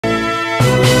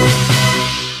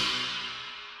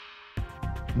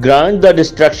Grant the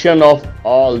destruction of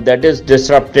all that is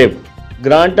disruptive.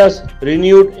 Grant us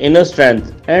renewed inner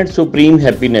strength and supreme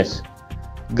happiness.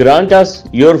 Grant us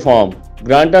your form.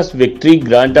 Grant us victory.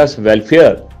 Grant us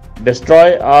welfare.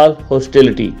 Destroy all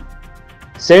hostility.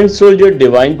 Saint Soldier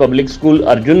Divine Public School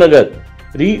Arjun Nagar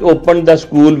reopened the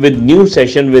school with new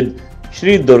session with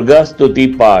Shri Durga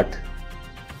Stuti Path.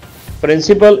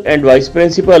 Principal and Vice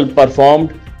Principal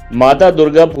performed Mata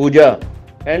Durga Puja,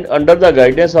 and under the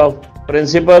guidance of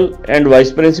Principal and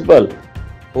Vice Principal,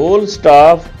 whole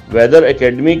staff, whether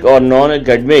academic or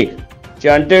non-academic,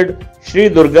 chanted Shri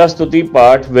Durga Stuti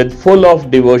Path with full of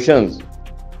devotions.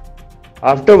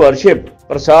 After worship,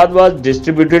 prasad was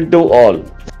distributed to all.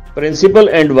 Principal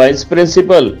and Vice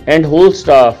Principal and whole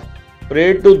staff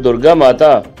prayed to Durga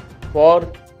Mata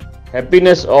for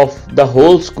happiness of the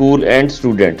whole school and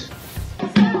students.